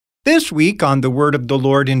This week on The Word of the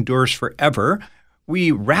Lord Endures Forever, we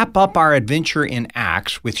wrap up our adventure in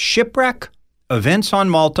Acts with shipwreck, events on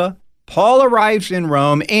Malta, Paul arrives in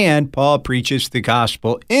Rome, and Paul preaches the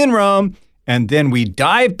gospel in Rome, and then we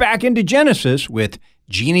dive back into Genesis with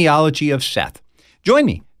genealogy of Seth. Join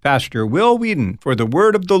me, Pastor Will Whedon, for The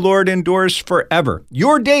Word of the Lord Endures Forever,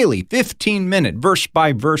 your daily 15-minute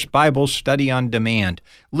verse-by-verse Bible study on demand.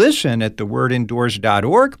 Listen at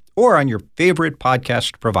thewordendures.org or on your favorite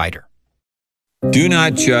podcast provider. Do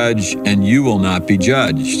not judge, and you will not be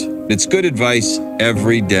judged. It's good advice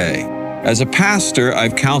every day. As a pastor,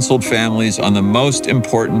 I've counseled families on the most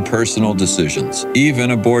important personal decisions,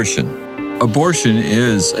 even abortion. Abortion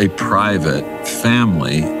is a private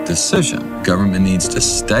family decision. Government needs to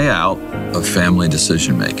stay out of family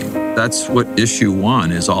decision-making. That's what Issue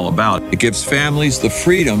 1 is all about. It gives families the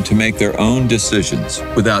freedom to make their own decisions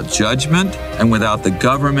without judgment and without the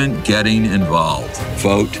government getting involved.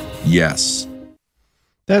 Vote yes.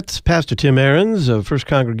 That's Pastor Tim Ahrens of First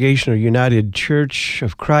Congregational United Church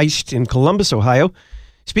of Christ in Columbus, Ohio,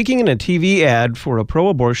 speaking in a TV ad for a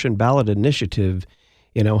pro-abortion ballot initiative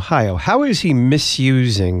in Ohio. How is he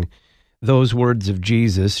misusing those words of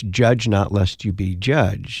Jesus, judge not lest you be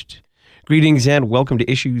judged? Greetings and welcome to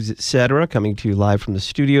Issues, Etc., coming to you live from the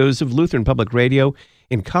studios of Lutheran Public Radio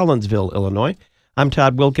in Collinsville, Illinois. I'm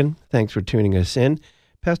Todd Wilkin. Thanks for tuning us in.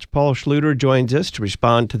 Pastor Paul Schlueter joins us to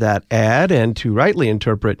respond to that ad and to rightly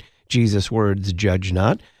interpret Jesus' words, judge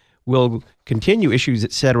not. We'll continue Issues,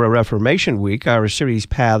 Etc. Reformation Week, our series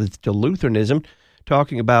Paths to Lutheranism,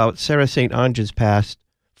 talking about Sarah St. Onge's past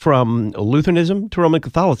from Lutheranism to Roman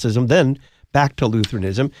Catholicism, then back to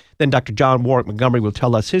Lutheranism. Then Dr. John Warwick Montgomery will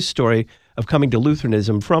tell us his story of coming to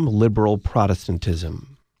Lutheranism from liberal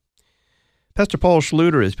Protestantism. Pastor Paul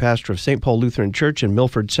Schlueter is pastor of St. Paul Lutheran Church in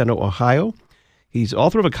Milford Center, Ohio. He's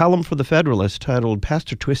author of a column for The Federalist titled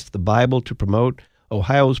Pastor Twists the Bible to Promote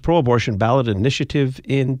Ohio's Pro-Abortion Ballot Initiative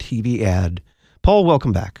in TV Ad. Paul,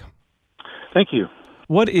 welcome back. Thank you.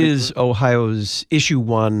 What is Ohio's Issue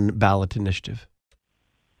 1 ballot initiative?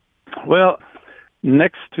 Well,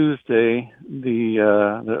 next Tuesday,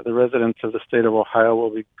 the residents of the state of Ohio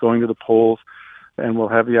will be going to the polls, and will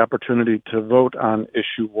have the opportunity to vote on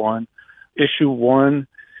Issue 1. Issue 1,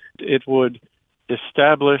 it would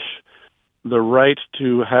establish the right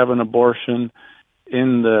to have an abortion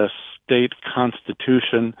in the state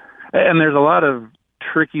constitution. And there's a lot of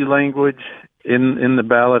tricky language in the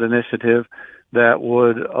ballot initiative that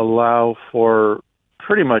would allow for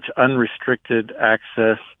pretty much unrestricted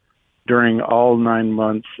access during all 9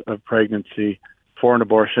 months of pregnancy for an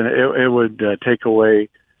abortion. It would take away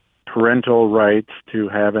parental rights to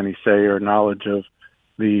have any say or knowledge of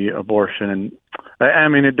the abortion. And I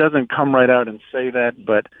mean, it doesn't come right out and say that,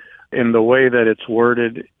 but in the way that it's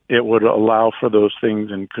worded, it would allow for those things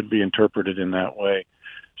and could be interpreted in that way.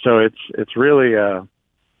 So it's really I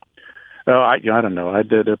don't know.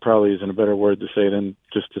 There probably isn't a better word to say than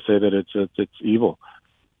just to say that it's evil.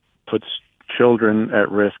 Puts children at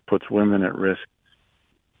risk, puts women at risk,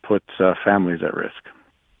 puts families at risk.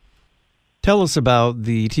 Tell us about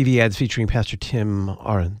the TV ads featuring Pastor Tim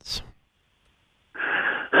Ahrens.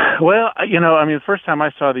 Well, the first time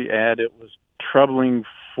I saw the ad, it was troubling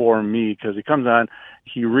for me because he comes on,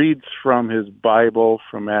 he reads from his Bible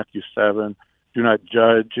from Matthew 7, do not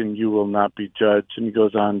judge and you will not be judged. And he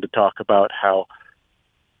goes on to talk about how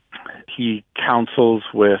he counsels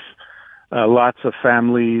with lots of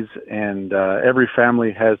families, and every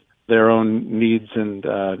family has their own needs and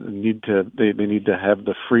they need to have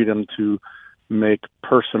the freedom to make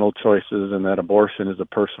personal choices, and that abortion is a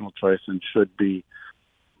personal choice and should be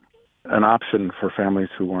an option for families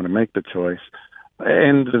who want to make the choice.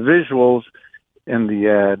 And the visuals in the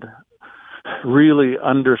ad really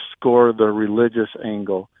underscore the religious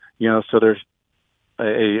angle. So there's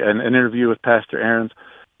an interview with Pastor Ahrens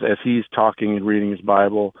as he's talking and reading his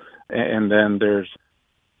Bible, and then there's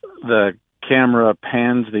the camera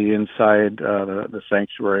pans the inside, the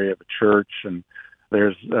sanctuary of a church, and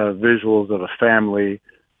there's visuals of a family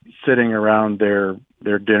sitting around their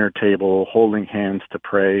dinner table, holding hands to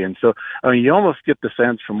pray. And so, you almost get the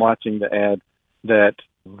sense from watching the ad that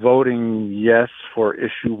voting yes for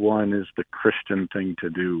Issue 1 is the Christian thing to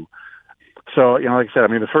do. So, like I said,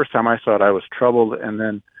 the first time I saw it, I was troubled, and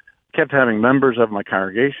then kept having members of my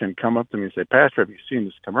congregation come up to me and say, Pastor, have you seen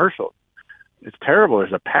this commercial? It's terrible.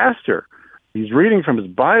 There's a pastor. He's reading from his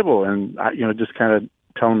Bible, and, just kind of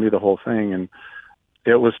telling me the whole thing. And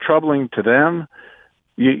it was troubling to them.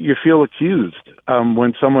 You feel accused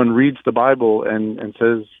when someone reads the Bible and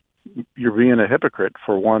says you're being a hypocrite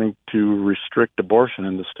for wanting to restrict abortion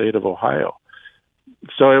in the state of Ohio.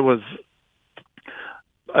 So it was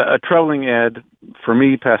a troubling ad for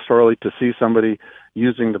me pastorally to see somebody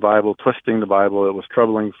using the Bible, twisting the Bible. It was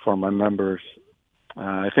troubling for my members.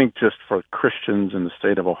 I think just for Christians in the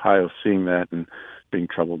state of Ohio seeing that and being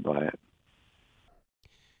troubled by it.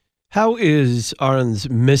 How is Aaron's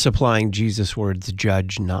misapplying Jesus' words,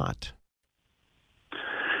 judge not?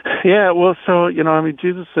 Yeah, well, so,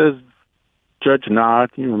 Jesus says, judge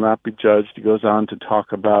not, you will not be judged. He goes on to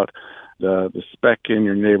talk about the speck in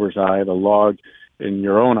your neighbor's eye, the log in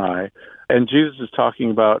your own eye. And Jesus is talking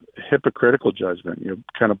about hypocritical judgment,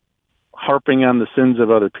 kind of harping on the sins of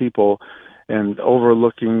other people and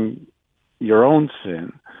overlooking your own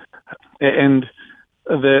sin. And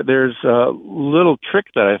there's a little trick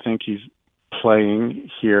that I think he's playing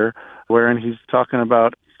here, wherein he's talking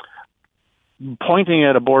about pointing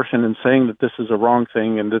at abortion and saying that this is a wrong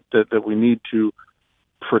thing and that we need to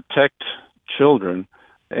protect children.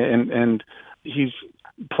 And he's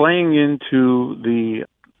playing into the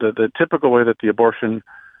typical way that the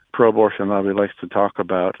pro-abortion lobby likes to talk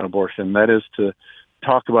about abortion. That is to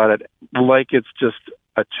talk about it like it's just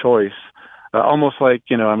a choice. Almost like,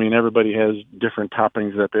 everybody has different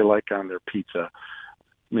toppings that they like on their pizza.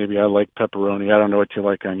 Maybe I like pepperoni. I don't know what you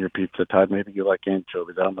like on your pizza, Todd. Maybe you like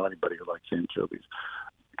anchovies. I don't know anybody who likes anchovies.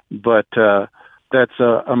 But that's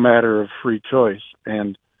a matter of free choice,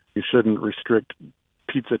 and you shouldn't restrict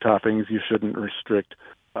pizza toppings. You shouldn't restrict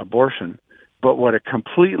abortion. But what it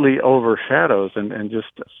completely overshadows and just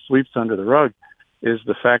sweeps under the rug is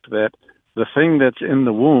the fact that the thing that's in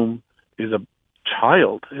the womb is a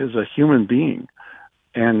child, is a human being.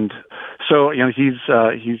 And so, he's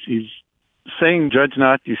saying, judge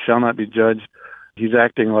not, you shall not be judged. He's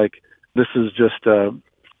acting like this is just a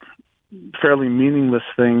fairly meaningless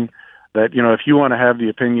thing that, if you want to have the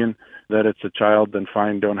opinion that it's a child, then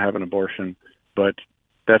fine, don't have an abortion. But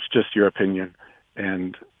that's just your opinion,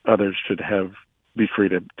 and others should be free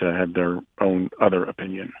to have their own other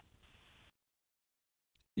opinion.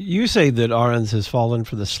 You say that Ahrens has fallen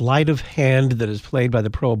for the sleight of hand that is played by the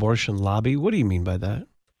pro-abortion lobby. What do you mean by that?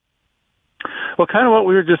 Well, kind of what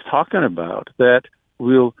we were just talking about, that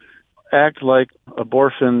we'll act like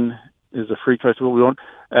abortion is a free choice, but we won't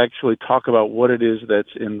actually talk about what it is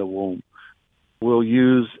that's in the womb. We'll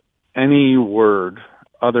use any word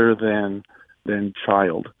other than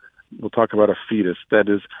child. We'll talk about a fetus. That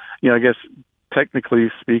is, I guess, technically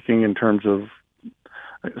speaking, in terms of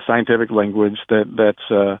scientific language,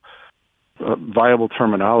 that's a viable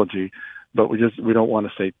terminology, but we don't want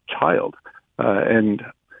to say child. And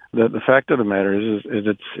the fact of the matter is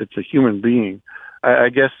it's a human being. I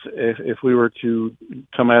guess if we were to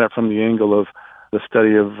come at it from the angle of the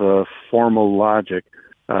study of formal logic,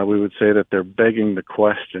 we would say that they're begging the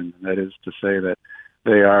question. That is to say that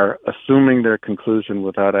they are assuming their conclusion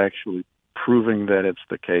without actually proving that it's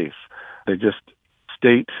the case. They just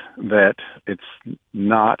state that it's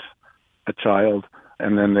not a child,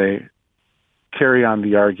 and then they carry on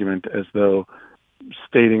the argument as though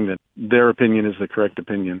stating that their opinion is the correct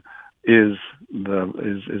opinion is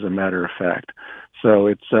a matter of fact. So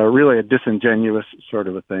it's really a disingenuous sort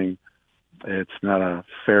of a thing. It's not a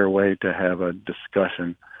fair way to have a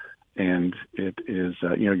discussion, and it is,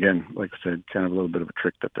 again, like I said, kind of a little bit of a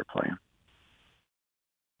trick that they're playing.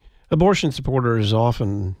 Abortion supporters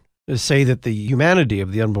often say that the humanity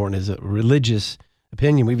of the unborn is a religious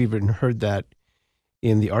opinion. We've even heard that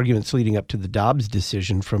in the arguments leading up to the Dobbs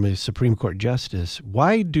decision from a Supreme Court justice.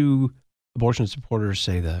 Why do abortion supporters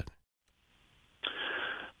say that?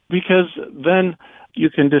 Because then you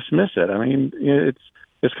can dismiss it. I mean,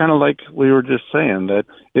 it's kind of like we were just saying, that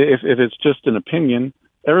if it's just an opinion,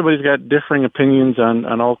 everybody's got differing opinions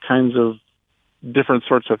on all kinds of different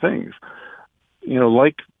sorts of things.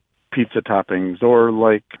 Like pizza toppings, or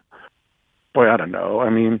like, I don't know. I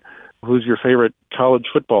mean, who's your favorite college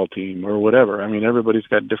football team or whatever? I mean, everybody's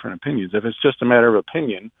got different opinions. If it's just a matter of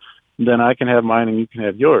opinion, then I can have mine and you can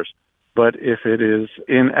have yours. But if it is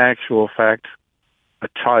in actual fact a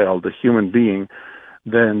child, a human being,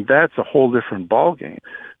 then that's a whole different ballgame.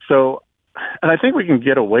 So, and I think they can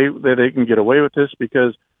get away with this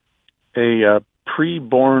because a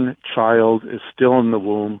preborn child is still in the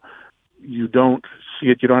womb. You don't see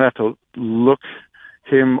it. You don't have to look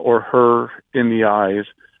him or her in the eyes.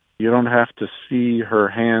 You don't have to see her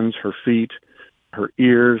hands, her feet, her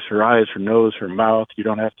ears, her eyes, her nose, her mouth. You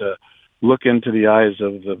don't have to look into the eyes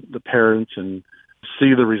of the parents and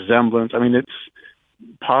see the resemblance. I mean, it's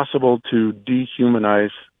possible to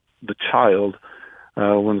dehumanize the child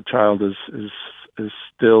when the child is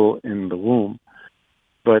still in the womb.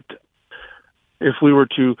 But if we were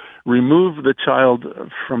to remove the child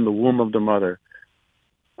from the womb of the mother,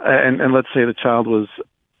 and let's say the child was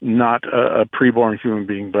not a preborn human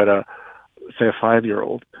being, but say a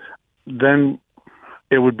 5-year-old, then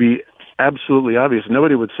it would be absolutely obvious.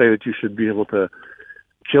 Nobody would say that you should be able to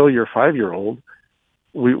kill your 5-year-old.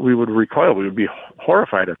 We would recoil. We would be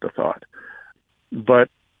horrified at the thought. But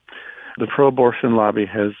the pro-abortion lobby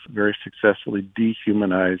has very successfully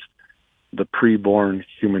dehumanized the preborn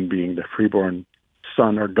human being, the preborn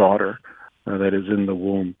son or daughter that is in the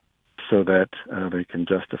womb, so that they can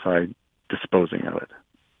justify disposing of it.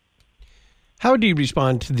 How do you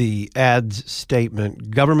respond to the ad's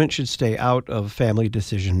statement, government should stay out of family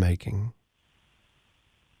decision-making?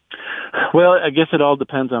 Well, I guess it all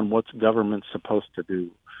depends on what's government supposed to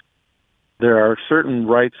do. There are certain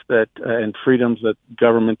rights that and freedoms that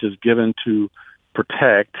government is given to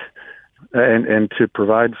protect and to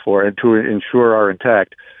provide for and to ensure are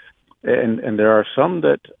intact. And there are some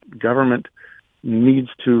that government needs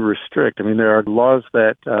to restrict. I mean, there are laws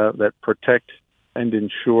that protect and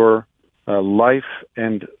ensure life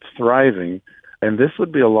and thriving, and this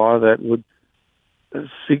would be a law that would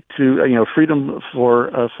seek to, freedom for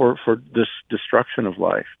this destruction of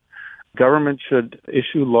life. Government should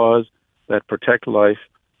issue laws that protect life.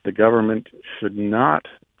 The government should not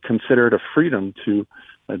consider it a freedom to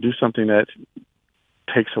do something that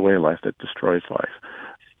takes away life, that destroys life.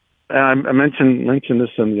 And I mentioned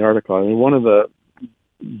this in the article. I mean, one of the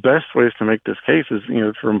best ways to make this case is,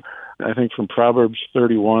 from Proverbs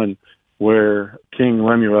 31, where King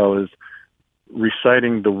Lemuel is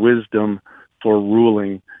reciting the wisdom for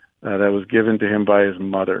ruling that was given to him by his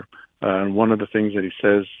mother. And one of the things that he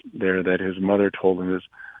says there that his mother told him is,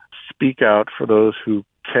 speak out for those who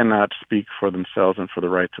cannot speak for themselves and for the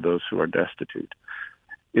rights of those who are destitute.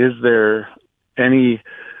 Is there any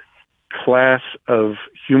class of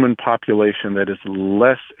human population that is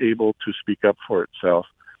less able to speak up for itself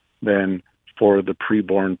than for the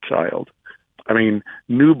preborn child? I mean,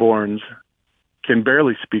 newborns can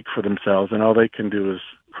barely speak for themselves, and all they can do is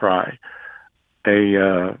cry.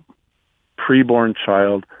 A preborn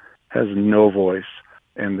child has no voice,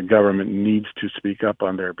 and the government needs to speak up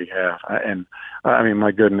on their behalf.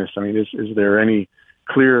 My goodness, is there any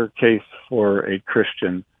clear case for a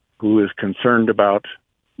Christian who is concerned about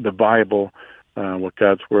the Bible, what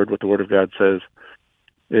the Word of God says?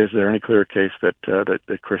 Is there any clear case that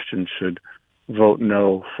the Christians should vote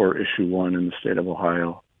no for issue 1 in the state of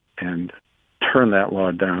Ohio and turn that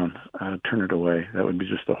law down, turn it away? That would be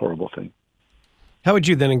just a horrible thing. How would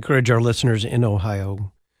you then encourage our listeners in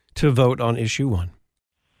Ohio to vote on issue 1?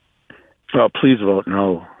 Well, please vote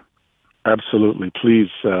no. Absolutely. Please,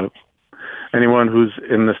 anyone who's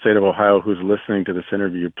in the state of Ohio who's listening to this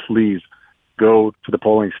interview, please go to the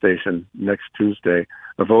polling station next Tuesday.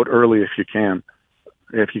 Vote early if you can.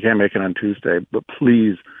 If you can't make it on Tuesday, but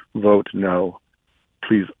please vote no.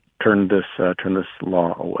 Please turn this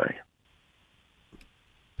law away.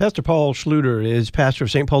 Pastor Paul Schlueter is pastor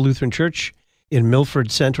of St. Paul Lutheran Church in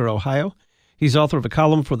Milford Center, Ohio. He's author of a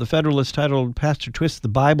column for The Federalist titled Pastor Twists the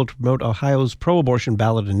Bible to promote Ohio's pro-abortion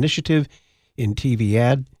ballot initiative in TV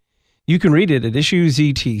ad. You can read it at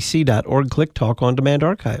issuesetc.org. Click Talk on Demand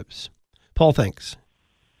Archives. Paul, thanks.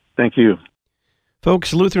 Thank you.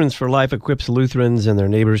 Folks, Lutherans for Life equips Lutherans and their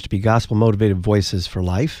neighbors to be gospel-motivated voices for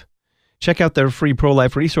life. Check out their free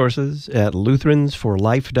pro-life resources at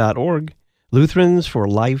lutheransforlife.org,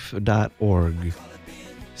 lutheransforlife.org.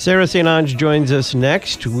 Sarah St. Onge joins us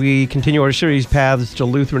next. We continue our series, Paths to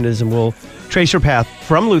Lutheranism. We'll trace her path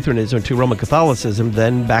from Lutheranism to Roman Catholicism,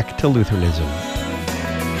 then back to Lutheranism.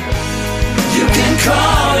 You can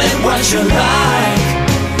call it what you like.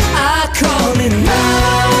 I call it life.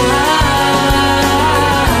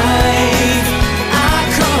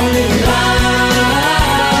 I call it life.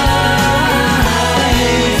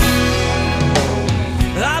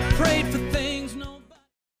 I prayed for things nobody.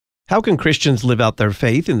 How can Christians live out their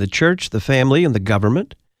faith in the church, the family, and the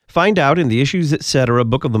government? Find out in the Issues Etc.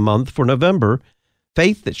 Book of the Month for November,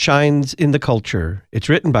 Faith That Shines in the Culture. It's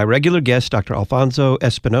written by regular guest Dr. Alfonso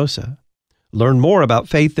Espinosa. Learn more about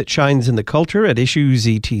Faith That Shines in the Culture at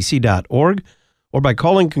issuesetc.org or by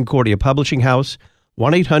calling Concordia Publishing House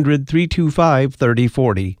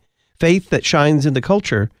 1-800-325-3040. Faith That Shines in the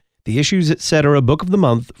Culture, the Issues Etc. Book of the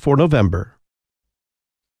Month for November.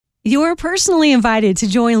 You're personally invited to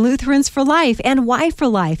join Lutherans for Life and Wife for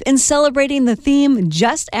Life in celebrating the theme,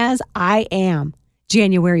 Just As I Am,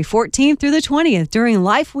 January 14th through the 20th during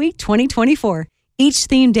Life Week 2024. Each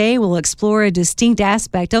theme day will explore a distinct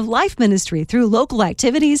aspect of life ministry through local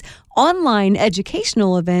activities, online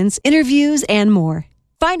educational events, interviews, and more.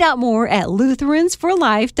 Find out more at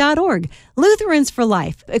lutheransforlife.org. Lutherans for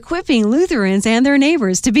Life, equipping Lutherans and their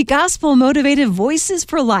neighbors to be gospel-motivated voices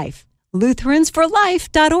for life.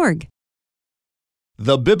 lutheransforlife.org.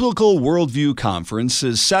 The Biblical Worldview Conference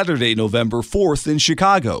is Saturday, November 4th in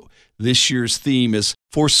Chicago. This year's theme is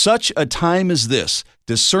For Such a Time as This,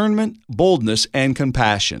 Discernment, Boldness, and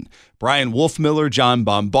Compassion. Brian Wolfmiller, John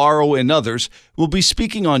Bombaro, and others will be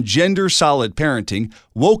speaking on gender-solid parenting,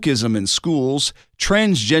 wokeism in schools,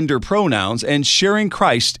 transgender pronouns, and sharing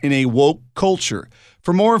Christ in a woke culture.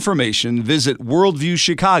 For more information, visit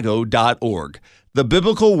worldviewchicago.org. The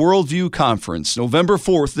Biblical Worldview Conference, November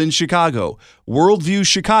 4th in Chicago,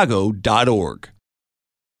 worldviewchicago.org.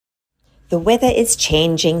 The weather is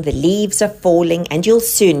changing, the leaves are falling, and you'll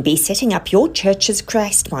soon be setting up your church's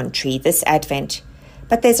Christmon tree this Advent.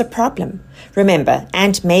 But there's a problem. Remember,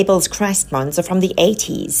 Aunt Mabel's Christmons are from the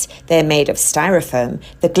 80s. They're made of styrofoam.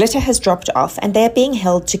 The glitter has dropped off and they're being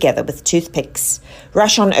held together with toothpicks.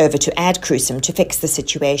 Rush on over to Ad Crucem to fix the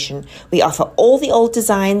situation. We offer all the old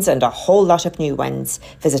designs and a whole lot of new ones.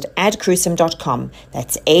 Visit adcrucem.com.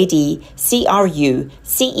 That's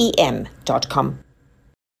ADCRUCEM.com.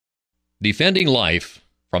 Defending life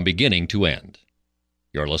from beginning to end.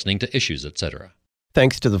 You're listening to Issues, Etc.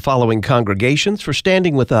 Thanks to the following congregations for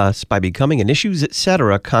standing with us by becoming an Issues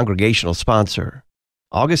Etc. congregational sponsor: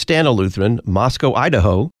 Augustana Lutheran, Moscow,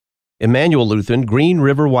 Idaho; Emmanuel Lutheran, Green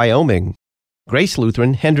River, Wyoming; Grace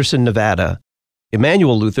Lutheran, Henderson, Nevada;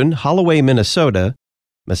 Emmanuel Lutheran, Holloway, Minnesota;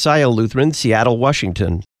 Messiah Lutheran, Seattle,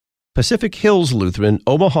 Washington; Pacific Hills Lutheran,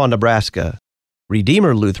 Omaha, Nebraska;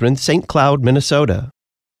 Redeemer Lutheran, St. Cloud, Minnesota;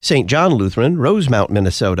 St. John Lutheran, Rosemount,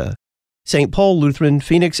 Minnesota; St. Paul Lutheran,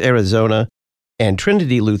 Phoenix, Arizona; and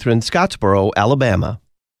Trinity Lutheran, Scottsboro, Alabama.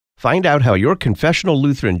 Find out how your confessional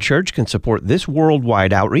Lutheran church can support this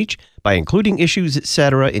worldwide outreach by including Issues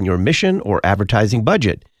Etc. in your mission or advertising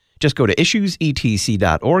budget. Just go to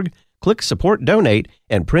issuesetc.org, click Support Donate,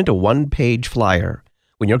 and print a one-page flyer.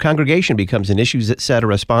 When your congregation becomes an Issues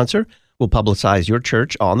Etc. sponsor, we'll publicize your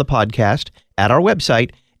church on the podcast, at our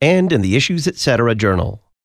website, and in the Issues Etc. Journal.